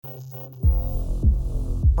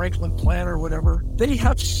Franklin Plant or whatever, they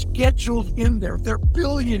have scheduled in there. They're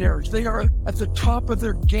billionaires. They are at the top of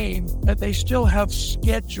their game, and they still have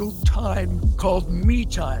scheduled time called me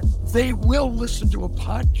time. They will listen to a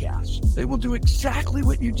podcast. They will do exactly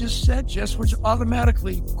what you just said, Jess, which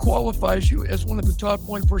automatically qualifies you as one of the top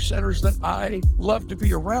 1%ers that I love to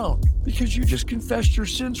be around, because you just confessed your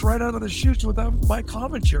sins right out of the chutes without my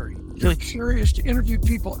commentary. You're curious to interview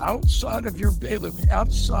people outside of your bailiwick,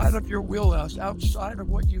 outside of your wheelhouse, outside of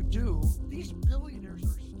what you do. These billionaires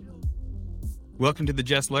are still... Welcome to the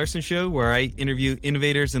Jess Larson Show, where I interview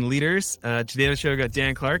innovators and leaders. Today on the show, I got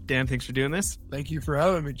Dan Clark. Dan, thanks for doing this. Thank you for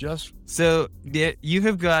having me, Jess. So, you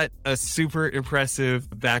have got a super impressive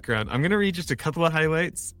background. I'm going to read just a couple of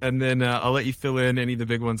highlights, and then I'll let you fill in any of the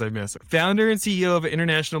big ones I miss. Founder and CEO of an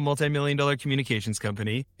international multi-million-dollar communications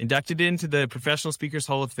company, inducted into the Professional Speakers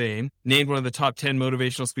Hall of Fame, named one of the top 10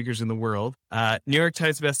 motivational speakers in the world, New York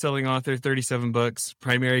Times bestselling author, 37 books,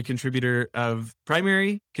 primary contributing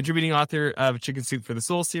author of Chicken Soup for the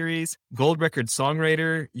Soul series, gold record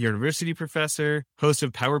songwriter, university professor, host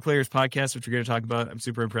of Power Players podcast, which we're going to talk about. I'm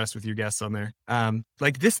super impressed with your guests on there.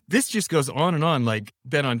 This just goes on and on, like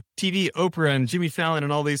been on TV, Oprah and Jimmy Fallon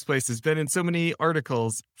and all these places, been in so many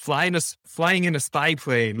articles, flying in a spy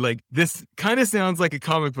plane. Like, this kind of sounds like a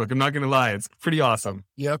comic book. I'm not going to lie. It's pretty awesome.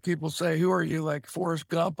 Yeah. People say, who are you? Like Forrest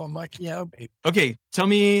Gump? I'm like, yeah. Okay. Tell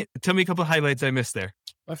me a couple of highlights I missed there.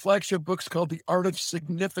 My flagship book's called The Art of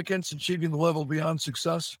Significance, Achieving the Level Beyond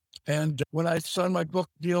Success. And when I signed my book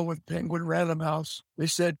deal with Penguin Random House, they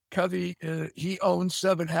said, Covey, he owns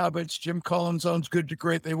 7 Habits. Jim Collins owns Good to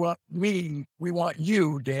Great. We want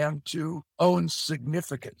you, Dan, to own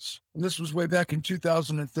significance. And this was way back in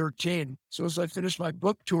 2013. So as I finished my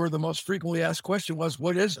book tour, the most frequently asked question was,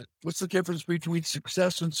 what is it? What's the difference between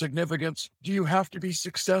success and significance? Do you have to be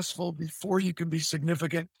successful before you can be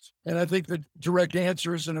significant? And I think the direct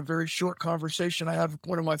answer is in a very short conversation I had with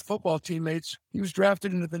one of my football teammates. He was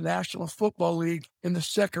drafted into the National Football League in the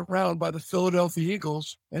second round by the Philadelphia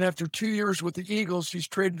Eagles. And after 2 years with the Eagles, he's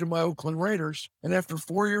traded to my Oakland Raiders. And after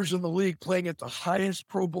 4 years in the league playing at the highest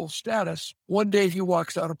Pro Bowl status, one day he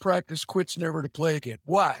walks out of practice, quits, never to play again.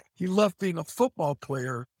 Why? He loved being a football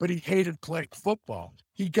player, but he hated playing football.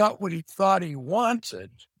 He got what he thought he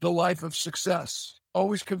wanted, the life of success.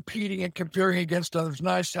 Always competing and comparing against others.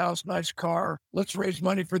 Nice house, nice car. Let's raise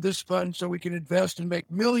money for this fund so we can invest and make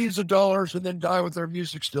millions of dollars and then die with our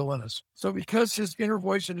music still in us. So because his inner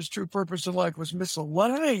voice and his true purpose in life was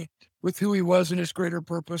misaligned with who he was and his greater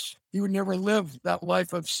purpose, he would never live that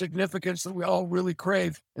life of significance that we all really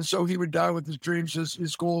crave. And so he would die with his dreams,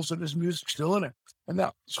 his goals, and his music still in it. And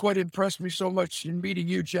that's what impressed me so much in meeting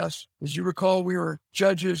you, Jess. As you recall, we were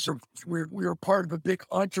judges, or we were part of a big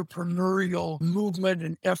entrepreneurial movement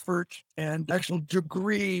and effort and actual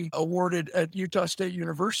degree awarded at Utah State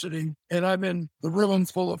University. And I'm in the room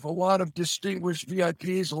full of a lot of distinguished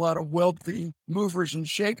VIPs, a lot of wealthy movers and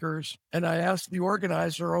shakers. And I asked the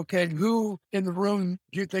organizer, okay, who in the room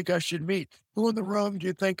do you think I should meet? Who in the room do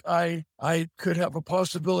you think I could have a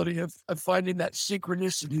possibility of finding that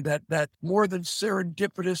synchronicity, that more than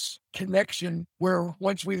serendipitous connection where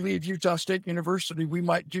once we leave Utah State University, we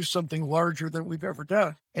might do something larger than we've ever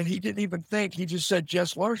done? And he didn't even think. He just said,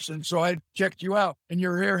 Jess Larson. So I checked you out, and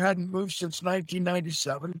your hair hadn't moved since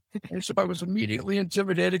 1997. And so I was immediately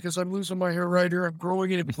intimidated because I'm losing my hair right here. I'm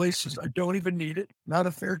growing it in places I don't even need it. Not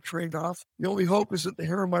a fair trade-off. The only hope is that the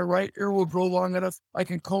hair on my right ear will grow long enough I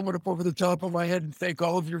can comb it up over the top of my head and fake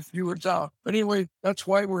all of your viewers out. But anyway, that's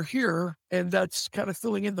why we're here. And that's kind of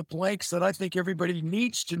filling in the blanks that I think everybody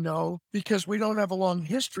needs to know, because we don't have a long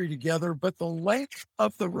history together, but the length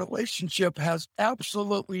of the relationship has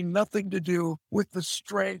absolutely nothing to do with the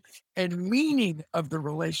strength and meaning of the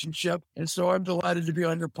relationship. And so I'm delighted to be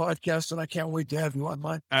on your podcast, and I can't wait to have you on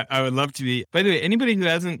mine. I would love to be. By the way, anybody who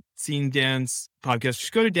hasn't seen Dan's podcast,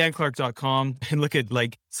 just go to danclark.com and look at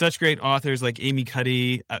like such great authors like Amy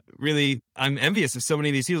Cuddy. Really, I'm envious of so many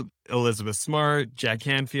of these people. Elizabeth Smart, Jack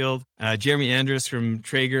Canfield, Jeremy Andrus from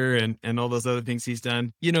Traeger, and all those other things he's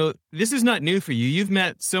done. You know, this is not new for you. You've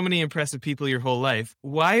met so many impressive people your whole life.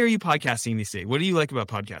 Why are you podcasting these days? What do you like about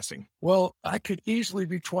podcasting? Well, I could easily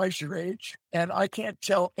be twice your age, and I can't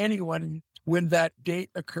tell anyone when that date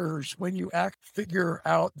occurs, when you figure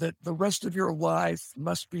out that the rest of your life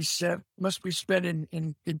must be spent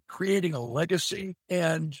in creating a legacy.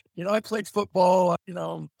 And, you know, I played football,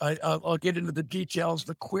 I'll get into the details,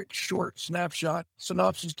 the quick, short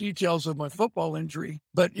synopsis details of my football injury.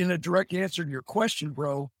 But in a direct answer to your question,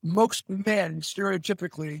 bro, most men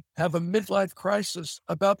stereotypically have a midlife crisis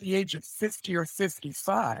about the age of 50 or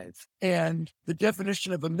 55. And the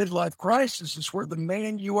definition of a midlife crisis is where the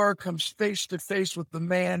man you are comes face face to face with the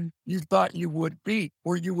man you thought you would be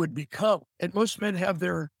or you would become. And most men have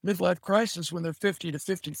their midlife crisis when they're 50 to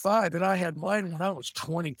 55. And I had mine when I was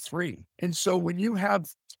 23. And so when you have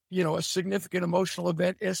a significant emotional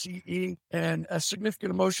event, SEE, and a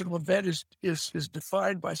significant emotional event is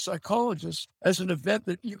defined by psychologists as an event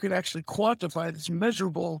that you can actually quantify, that's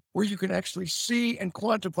measurable, where you can actually see and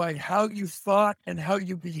quantify how you thought and how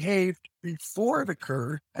you behaved before it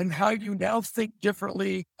occurred and how you now think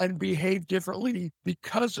differently and behave differently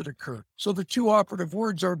because it occurred. So the two operative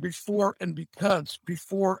words are before and because,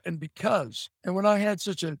 before and because. And when I had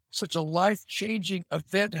such a life-changing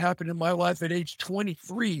event happen in my life at age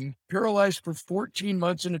 23, paralyzed for 14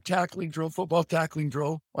 months in a tackling drill, football tackling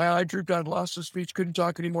drill, my eye drooped out, lost the speech, couldn't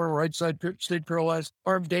talk anymore, right side stayed paralyzed,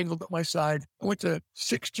 arm dangled at my side. I went to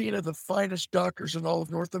 16 of the finest doctors in all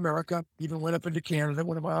of North America, even went up into Canada.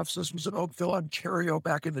 One of my offices was in Oakville, Ontario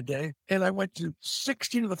back in the day. And I went to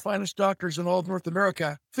 16 of the finest doctors in all of North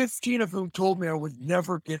America, 15 of whom told me I would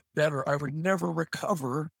never get better. I would never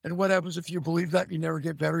recover. And what happens if you believe that? You never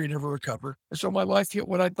get better, you never recover. And so my life hit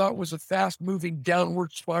what I thought was a fast moving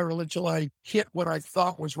downward spiral until I hit what I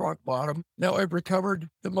thought was rock bottom. Now I've recovered.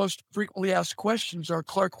 The most frequently asked questions are,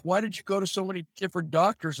 Clark, why did you go to so many different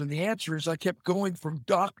doctors? And the answer is I kept going from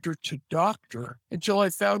doctor to doctor until I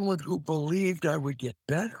found one who believed I would get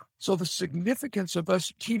better. So the significance of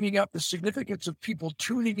us teaming up, the significance of people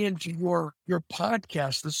tuning into your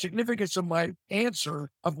podcast, the significance of my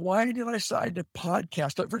answer of why did I decide to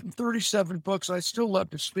podcast? I've written 37 books. I still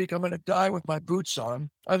love to speak. I'm going to die with my boots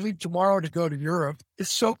on. I leave tomorrow to go to Europe.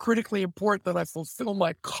 It's so critically important that I fulfill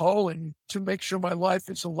my calling to make sure my life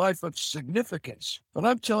is a life of significance. But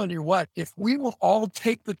I'm telling you what, if we will all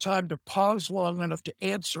take the time to pause long enough to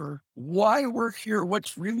answer why we're here,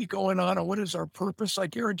 what's really going on, and what is our purpose, I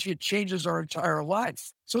guarantee it changes our entire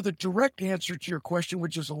life. So the direct answer to your question,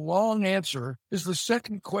 which is a long answer, is the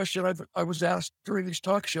second question I was asked during these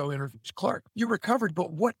talk show interviews. Clark, you recovered,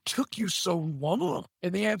 but what took you so long?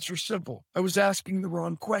 And the answer is simple. I was asking the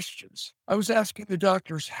wrong questions. I was asking the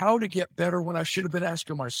doctors how to get better when I should have been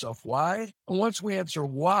asking myself why. And once we answer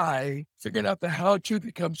why, figuring out the how-to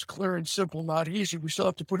becomes clear and simple, not easy. We still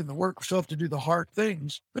have to put in the work. We still have to do the hard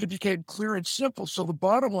things, but it became clear and simple. So the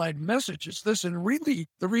bottom line message is this, and really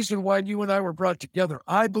the reason why you and I were brought together,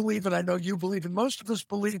 I believe, and I know you believe, and most of us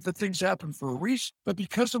believe that things happen for a reason, but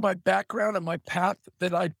because of my background and my path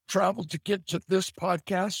that I traveled to get to this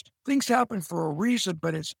podcast, things happen for a reason,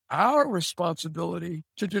 but it's our responsibility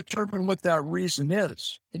to determine what that reason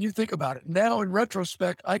is. And you think about it. Now, in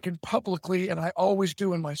retrospect, I can publicly, and I always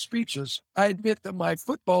do in my speeches, I admit that my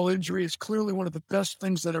football injury is clearly one of the best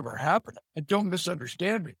things that ever happened. And don't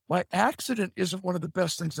misunderstand me. My accident isn't one of the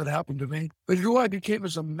best things that happened to me, but who I became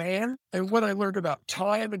as a man and what I learned about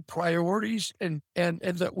time and priorities and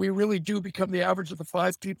that we really do become the average of the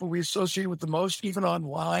 5 people we associate with the most, even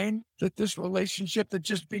online, that this relationship that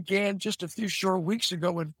just began just a few short weeks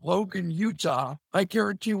ago in Logan, Utah, I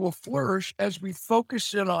guarantee will flourish as we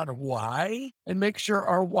focus in on why and make sure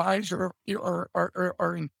our whys are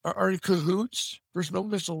in cahoots. There's no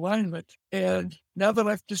misalignment. And now that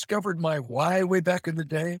I've discovered my why way back in the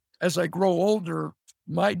day, as I grow older,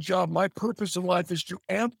 my job, my purpose in life is to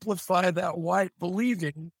amplify that why,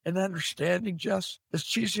 believing and understanding, Jess. As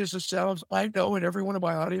cheesy as it sounds, I know in every one of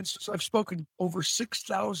my audiences, I've spoken over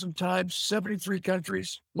 6,000 times, 73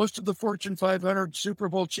 countries, most of the Fortune 500, Super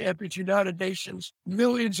Bowl champions, United Nations,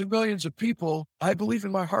 millions and millions of people. I believe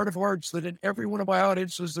in my heart of hearts that in every one of my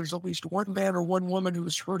audiences, there's at least one man or one woman who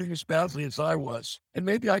is hurting as badly as I was. And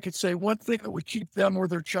maybe I could say one thing that would keep them or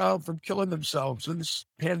their child from killing themselves in this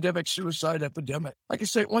pandemic suicide epidemic. I could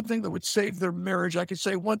say one thing that would save their marriage. I could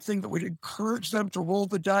say one thing that would encourage them to roll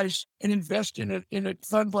the dice and invest in a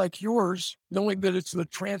fund like yours, knowing that it's the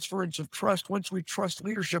transference of trust. Once we trust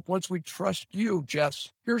leadership, once we trust you, Jess,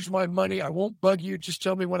 here's my money. I won't bug you. Just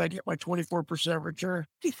tell me when I get my 24% return.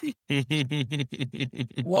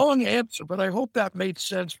 Long answer, but I hope that made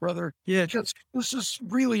sense, brother. Yeah. Because this is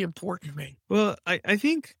really important to me. Well, I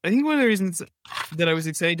think one of the reasons that I was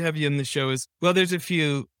excited to have you on the show is, well, there's a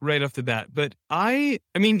few right off the bat, but I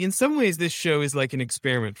mean, in some ways, this show is like an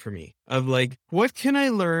experiment for me of like, what can I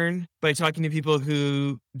learn by talking to people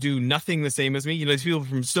who do nothing the same as me? You know, these people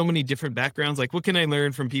from so many different backgrounds. Like, what can I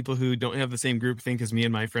learn from people who don't have the same group think as me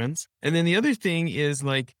and my friends? And then the other thing is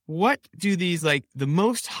like, what do these, like the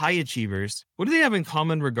most high achievers, what do they have in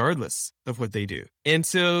common regardless of what they do? And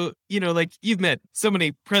so, you know, like you've met so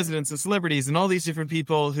many presidents and celebrities and all these different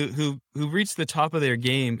people who reach the top of their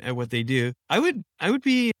game at what they do. I would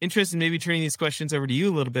be interested in maybe turning these questions over to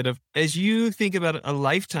you a little bit of, as you think about a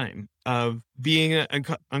lifetime of being an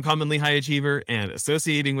uncommonly high achiever and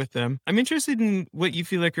associating with them. I'm interested in what you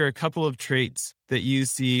feel like are a couple of traits that you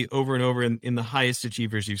see over and over in the highest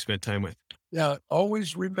achievers you've spent time with. Yeah,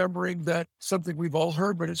 always remembering that something we've all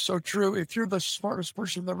heard, but it's so true. If you're the smartest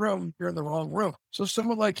person in the room, you're in the wrong room. So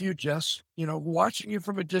someone like you, Jess, watching you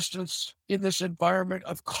from a distance in this environment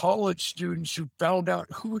of college students who found out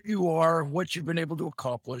who you are, what you've been able to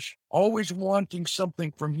accomplish, always wanting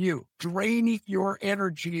something from you, draining your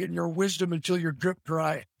energy and your wisdom until you're drip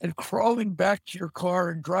dry, and crawling back to your car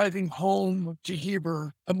and driving home to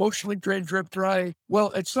Heber, emotionally drained, drip dry.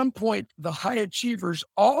 Well, at some point, the high achievers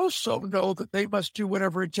also know that they must do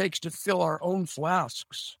whatever it takes to fill our own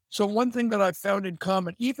flasks. So one thing that I've found in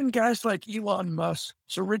common, even guys like Elon Musk,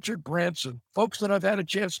 Sir Richard Branson, folks that I've had a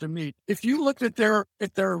chance to meet, if you looked at their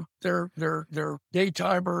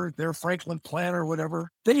daytimer, their Franklin planner,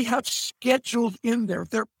 whatever, they have scheduled in there.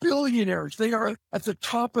 They're billionaires. They are at the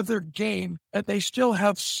top of their game, and they still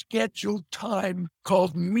have scheduled time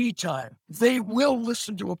called me time. They will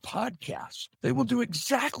listen to a podcast. They will do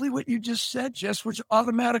exactly what you just said, Jess, which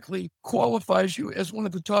automatically qualifies you as one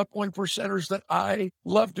of the top 1%ers that I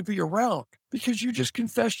love to be around, because you just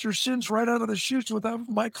confessed your sins right out of the chutes without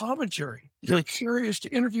my commentary. You're curious to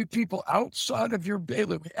interview people outside of your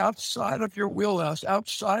bailiwick, outside of your wheelhouse,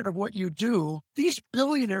 outside of what you do. These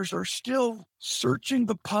billionaires are still searching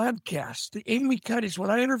the podcast. The Amy Cuddy's, when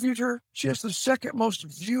I interviewed her, she has the second most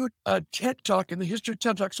viewed TED Talk in the history of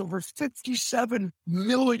TED Talks, over 57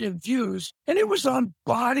 million views, and it was on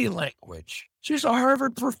body language. She's a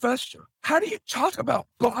Harvard professor. How do you talk about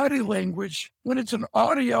body language when it's an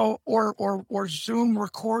audio or Zoom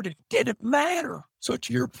recording? Did it matter? So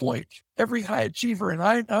to your point, every high achiever, and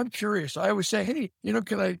I'm curious, I always say, hey,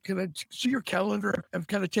 can I see your calendar? I'm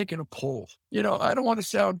kind of taking a poll. I don't want to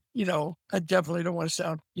sound, I definitely don't want to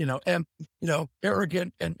sound,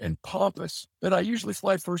 arrogant and pompous, but I usually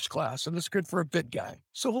fly first class, and it's good for a big guy.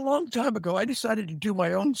 So a long time ago, I decided to do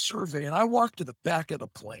my own survey, and I walked to the back of the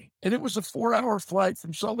plane, and it was a 4-hour flight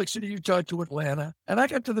from Salt Lake City, Utah to Atlanta. And I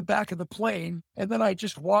got to the back of the plane, and then I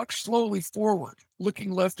just walked slowly forward,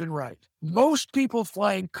 looking left and right. Most people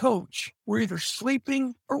flying coach were either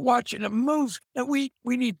sleeping or watching a movie. And we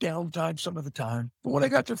need downtime some of the time. But when I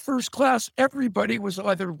got to first class, everybody was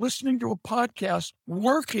either listening to a podcast,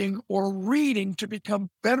 working, or reading to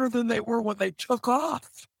become better than they were when they took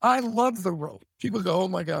off. I love the road. People go, oh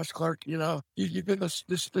my gosh, Clark, you've been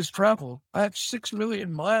this travel. I have 6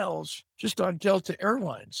 million miles just on Delta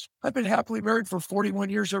Airlines. I've been happily married for 41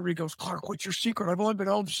 years. Everybody goes, Clark, what's your secret? I've only been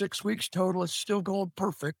home 6 weeks total. It's still going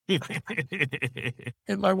perfect.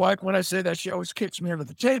 And my wife, when I say that, she always kicks me under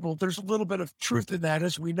the table. There's a little bit of truth in that,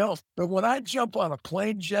 as we know. But when I jump on a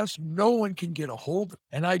plane, Jess, no one can get a hold of it.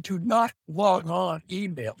 And I do not log on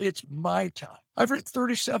email. It's my time. I've written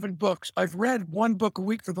 37 books. I've read one book a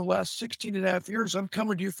week for the last 16 and a half years. I'm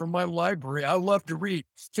coming to you from my library. I love to read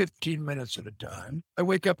 15 minutes at a time. I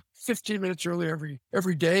wake up 15 minutes early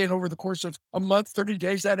every day. And over the course of a month, 30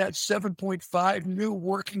 days, that adds 7.5 new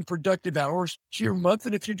working productive hours to your month.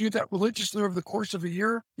 And if you do that religiously over the course of a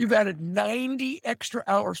year, you've added 90 extra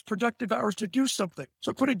hours, productive hours to do something.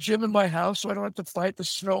 So I put a gym in my house so I don't have to fight the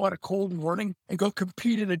snow on a cold morning and go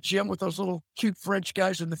compete in a gym with those little cute French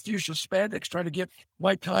guys in the fuchsia spandex trying to get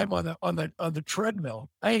my time on the treadmill.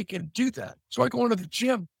 I ain't gonna do that. So I go into the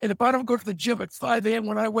gym, and if I don't go to the gym at 5 a.m.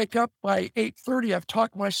 when I wake up, by 8:30, I've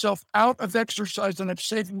talked myself out of exercise, and I'm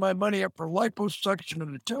saving my money up for liposuction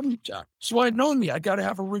and a tummy tuck. So I know me. I got to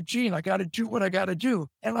have a routine. I got to do what I got to do,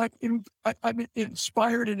 and I'm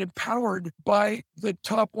inspired and empowered by the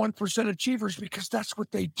top 1% achievers, because that's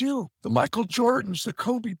what they do. The Michael Jordans, the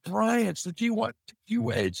Kobe Bryants, the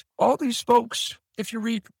D-Wades, all these folks. If you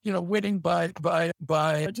read, Winning by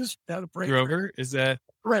I just had a break. Grover, is that?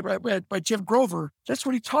 Right, by Jim Grover. That's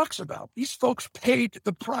what he talks about. These folks paid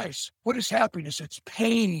the price. What is happiness? It's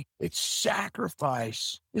pain. It's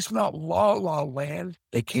sacrifice. It's not la land.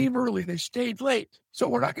 They came early. They stayed late. So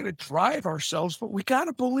we're not going to drive ourselves, but we got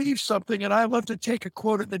to believe something. And I love to take a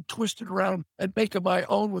quote and then twist it around and make it my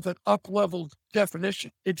own with an up-leveled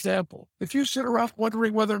definition. Example, if you sit around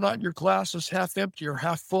wondering whether or not your glass is half empty or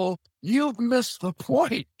half full, you've missed the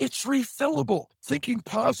point. It's refillable. Thinking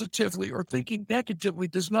positively or thinking negatively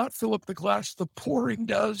does not fill up the glass. The pouring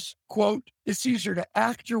does. Quote, it's easier to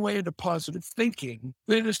act your way into positive thinking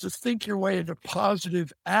than it is to think your way into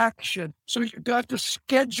positive action. So you've got to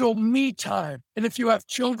schedule me time. And if you have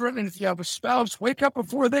children and if you have a spouse, wake up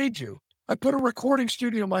before they do. I put a recording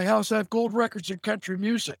studio in my house. I have gold records in country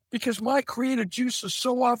music because my creative juice is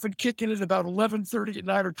so often kicking at about 11:30 at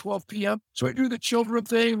night or 12 p.m. So I do the children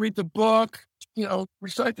thing, read the book,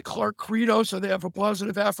 recite the Clark Credo so they have a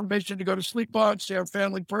positive affirmation to go to sleep on, say our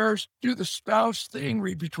family prayers, do the spouse thing,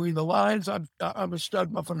 read between the lines. I'm a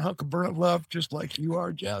stud muffin hunk of burnt love, just like you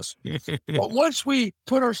are, Jess. But once we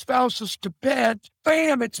put our spouses to bed,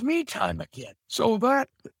 bam, it's me time again. So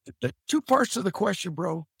the two parts of the question,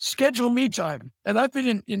 bro, schedule me time. And I've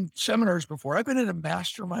been in seminars before. I've been in a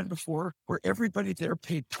mastermind before where everybody there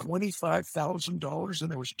paid $25,000 and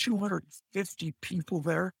there was 250 people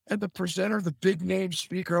there. And the presenter, the big name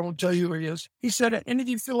speaker, I won't tell you who he is, he said, any of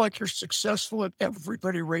you feel like you're successful? And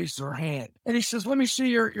everybody raised their hand. And he says, let me see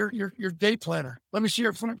your day planner. Let me see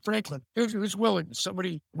your Franklin. Who's willing?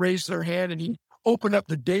 Somebody raised their hand and he opened up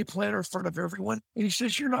the day planner in front of everyone. And he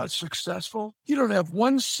says, you're not successful. You don't have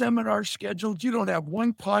one seminar scheduled. You don't have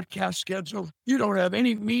one podcast scheduled. You don't have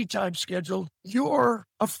any me time scheduled. You're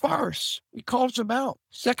a farce. He calls him out.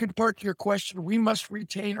 Second part to your question, we must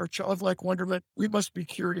retain our childlike wonderment. We must be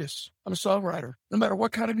curious. I'm a songwriter. No matter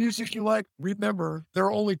what kind of music you like, remember, there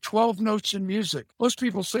are only 12 notes in music. Most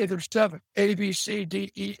people say there's 7. A, B, C,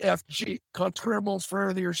 D, E, F, G. Contraire mon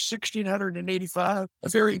frère, the year 1685. A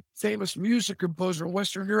very famous music composer in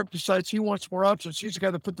Western Europe decides he wants more options. He's the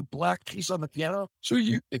guy that put the black keys on the piano. So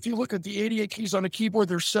if you look at the 88 keys on a keyboard,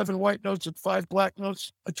 there's 7 white notes and 5 black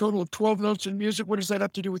notes, a total of 12 notes in music. What does that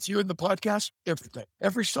have to do with you in the podcast? Everything.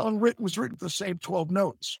 Every song was written for the same 12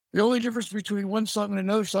 notes. The only difference between one song and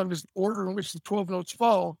another song is the order in which the 12 notes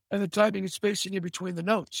fall and the timing and spacing in between the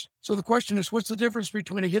notes. So the question is, what's the difference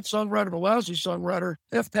between a hit songwriter and a lousy songwriter?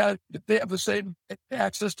 They have the same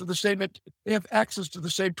access to the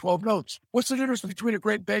same 12 notes. What's the difference between a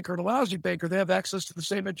great banker and a lousy banker? They have access to the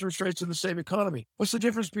same interest rates in the same economy. What's the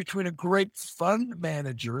difference between a great fund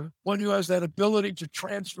manager, one who has that ability to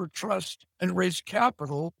transfer trust and raise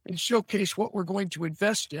capital and showcase what we're going to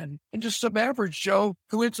invest in, and just some average Joe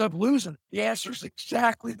who ends up losing? The answer is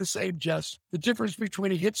exactly the same, Jess. The difference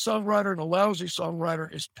between a hit songwriter and a lousy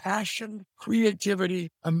songwriter is passion, creativity,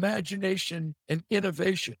 imagination, and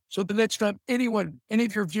innovation. So the next time any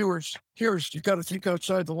of your viewers hears, you got to think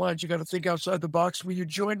outside the lines, you got to think outside the box, will you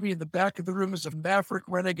join me in the back of the room as a maverick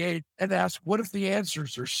renegade and ask, what if the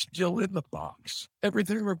answers are still in the box?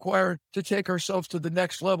 Everything required to take ourselves to the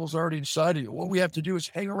next level is already inside of you. What we have to do is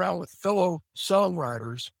hang around with fellow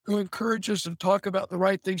songwriters who encourage us and talk about the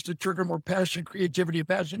right things to trigger more passion, creativity,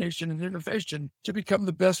 imagination, and innovation to become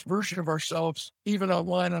the best version of ourselves, even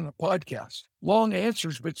online on a podcast. Long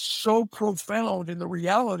answers, but so profound in the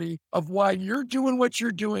reality of why you're doing what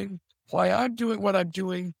you're doing, why I'm doing what I'm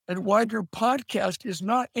doing, and why your podcast is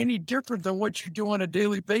not any different than what you do on a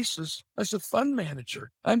daily basis as a fund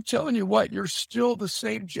manager. I'm telling you what, you're still the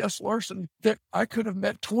same Jess Larson that I could have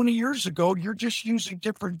met 20 years ago. You're just using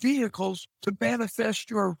different vehicles to manifest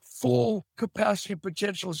your full capacity and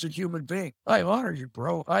potential as a human being. I honor you,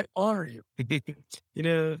 bro. I honor you.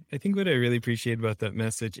 I think what I really appreciate about that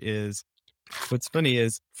message is, what's funny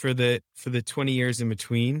is for the 20 years in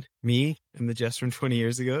between me and the Jess from 20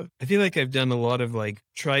 years ago, I feel like I've done a lot of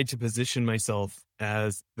tried to position myself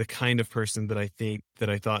as the kind of person that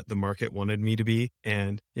I thought the market wanted me to be.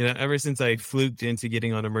 And, ever since I fluked into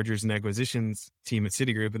getting on a mergers and acquisitions team at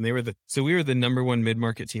Citigroup, and we were the number 1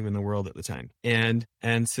 mid-market team in the world at the time. And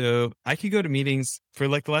so I could go to meetings for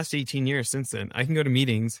the last 18 years since then. I can go to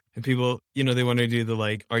meetings and people, they want to do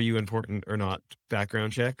the are you important or not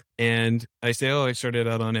background check. And I say, I started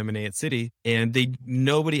out on M&A at Citi, and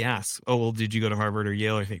nobody asks, well, did you go to Harvard or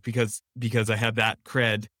Yale? I think because I have that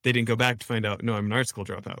cred, they didn't go back to find out, no, I'm an art school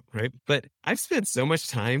dropout, right? But I've spent so much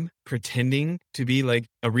time pretending to be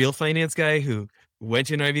a real finance guy who went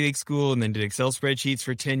to an Ivy League school and then did Excel spreadsheets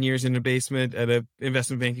for 10 years in a basement at an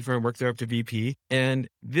investment banking firm, worked there up to VP. And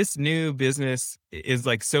this new business is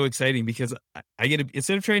so exciting because I get to,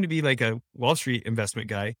 instead of trying to be a Wall Street investment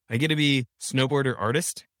guy, I get to be snowboarder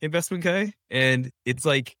artist investment guy. And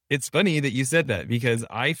it's funny that you said that, because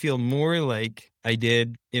I feel more like I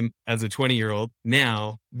did as a 20-year-old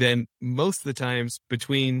now than most of the times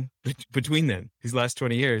between then, these last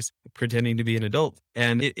 20 years, pretending to be an adult.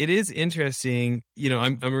 And it is interesting.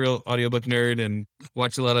 I'm a real audiobook nerd and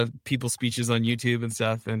watch a lot of people's speeches on YouTube and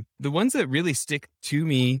stuff. And the ones that really stick to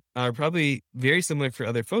me are probably very similar for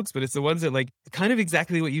other folks, but it's the ones that kind of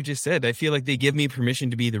exactly what you just said. I feel like they give me permission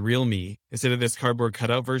to be the real me instead of this cardboard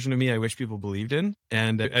cutout version of me I wish people believed in.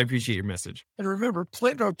 And I appreciate your message. And remember,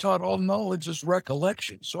 Plato taught all knowledge is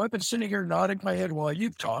recollection. So I've been sitting here nodding my head while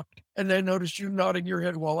you've talked. And I noticed you nodding your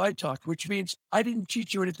head while I talked, which means I didn't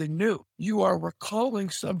teach you anything new. You are recalling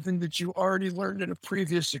something that you already learned in a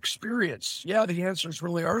previous experience. Yeah, the answers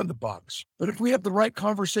really are in the box. But if we have the right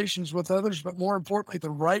conversations with others, but more importantly, the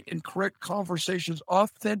right and correct conversations,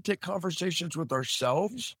 authentic conversations with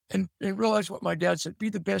ourselves, and realize what my dad said, be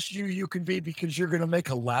the best you can be, because you're going to make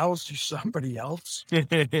a lousy somebody else.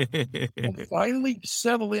 And finally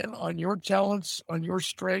settle in on your talents, on your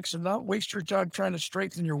strengths, and not waste your time trying to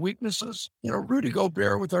strengthen your weaknesses. Rudy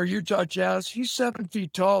Gobert with our Utah Jazz, he's 7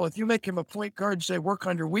 feet tall. If you make him a point guard and say, work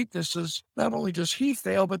on your weaknesses, not only does he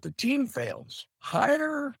fail, but the team fails.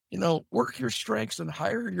 Work your strengths and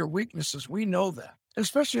hire your weaknesses. We know that.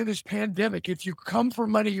 Especially in this pandemic, if you come for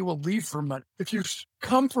money, you will leave for money. If you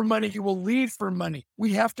come for money, you will leave for money.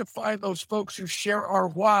 We have to find those folks who share our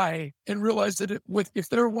why and realize that if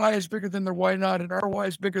their why is bigger than their why not, and our why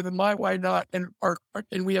is bigger than my why not, and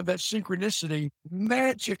we have that synchronicity,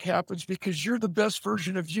 magic happens, because you're the best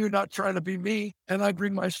version of you, not trying to be me. And I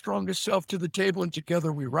bring my strongest self to the table, and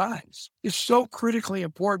together we rise. It's so critically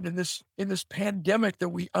important in this pandemic that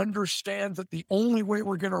we understand that the only way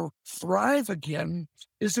we're going to thrive again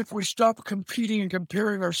is if we stop competing and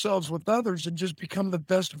comparing ourselves with others and just become the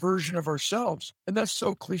best version of ourselves. And that's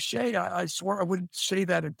so cliche. I swear I wouldn't say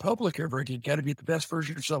that in public ever again. You got to be the best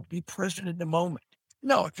version of yourself. Be present in the moment.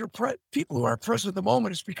 No, if you're people who are present in the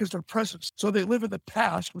moment, it's because they're present. So they live in the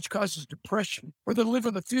past, which causes depression, or they live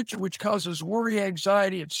in the future, which causes worry,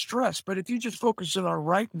 anxiety, and stress. But if you just focus on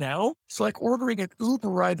right now, it's like ordering an Uber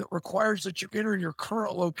ride that requires that you enter your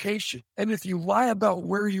current location. And if you lie about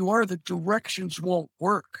where you are, the directions won't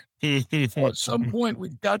work. So at some point,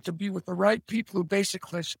 we've got to be with the right people who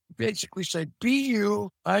basically say, be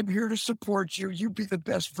you. I'm here to support you. You be the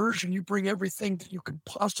best version. You bring everything that you can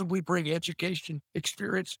possibly bring: education,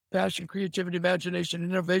 experience, passion, creativity, imagination,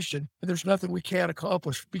 innovation. And there's nothing we can't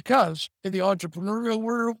accomplish, because in the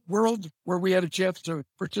entrepreneurial world, where we had a chance to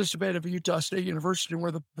participate at Utah State University,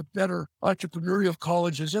 where the better entrepreneurial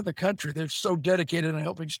colleges in the country, they're so dedicated in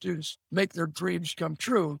helping students make their dreams come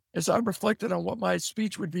true. As I reflected on what my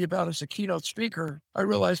speech would be about as a keynote speaker, I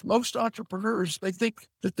realized most entrepreneurs, they think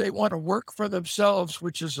that they want to work for themselves,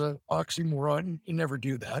 which is an oxymoron. You never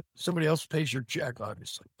do that. Somebody else pays your check,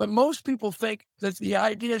 obviously. But most people think that the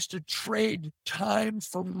idea is to trade time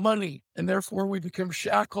for money, and therefore we become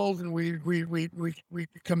shackled, and we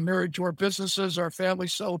become married to our businesses, our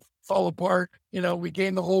families fall apart. We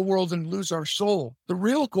gain the whole world and lose our soul. The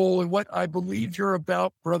real goal, and what I believe you're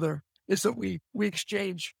about, brother, is that we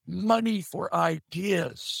exchange money for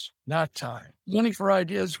ideas, not time. Money for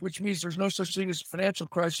ideas, which means there's no such thing as a financial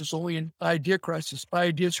crisis, only an idea crisis.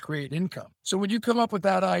 Ideas create income. So when you come up with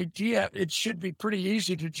that idea, it should be pretty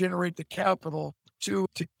easy to generate the capital to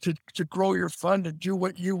grow your fund and do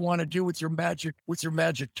what you want to do with your magic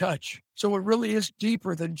touch. So it really is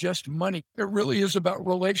deeper than just money. It really is about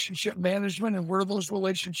relationship management and where those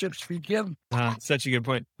relationships begin. Such a good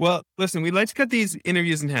point. Well, listen, we'd like to cut these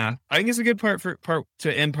interviews in half. I think it's a good part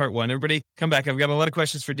to end part one. Everybody come back. I've got a lot of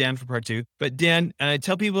questions for Dan for part two. But Dan,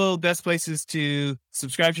 tell people best places to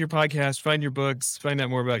subscribe to your podcast, find your books, find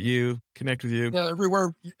out more about you, connect with you. Yeah,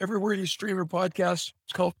 everywhere you stream your podcast.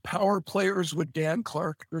 It's called Power Players with Dan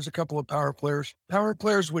Clark. There's a couple of Power Players. Power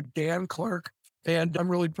Players with Dan Clark. And I'm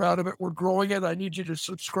really proud of it. We're growing it. I need you to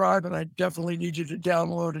subscribe, and I definitely need you to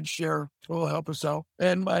download and share. It will help us out.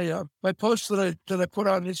 And my posts that I put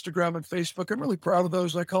on Instagram and Facebook, I'm really proud of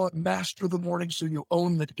those. I call it Master the Morning, so you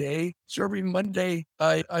own the day. So every Monday,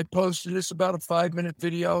 I post, and it's about a 5-minute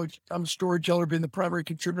video. I'm a storyteller, being the primary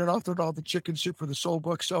contributor, and authored all the Chicken Soup for the Soul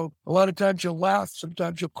book. So a lot of times you'll laugh,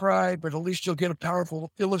 sometimes you'll cry, but at least you'll get a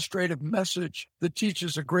powerful illustrative message that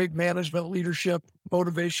teaches a great management, leadership,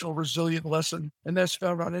 motivational, resilient lesson. And that's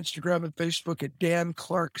found on Instagram and Facebook at Dan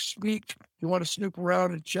Clark Speak. If you want to snoop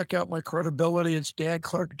around and check out my credibility, it's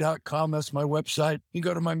danclark.com. That's my website. You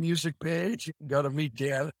go to my music page. You can go to Meet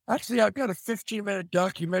Dan. Actually, I've got a 15-minute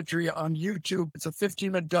documentary on YouTube. It's a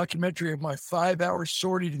 15-minute documentary of my 5-hour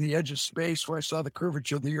sortie to the edge of space, where I saw the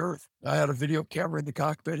curvature of the Earth. I had a video camera in the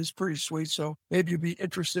cockpit. It's pretty sweet. So maybe you'd be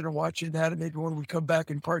interested in watching that. And maybe when we come back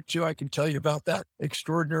in part two, I can tell you about that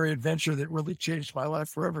extraordinary adventure that really changed my life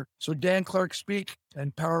forever. So Dan Clark Speak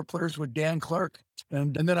and Power Players with Dan Clark.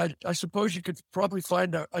 And then I suppose you could probably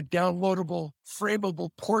find a downloadable, frameable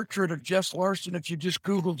portrait of Jess Larson if you just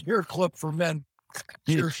Googled Hair Club for Men.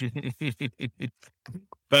 Cheers.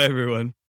 Bye, everyone.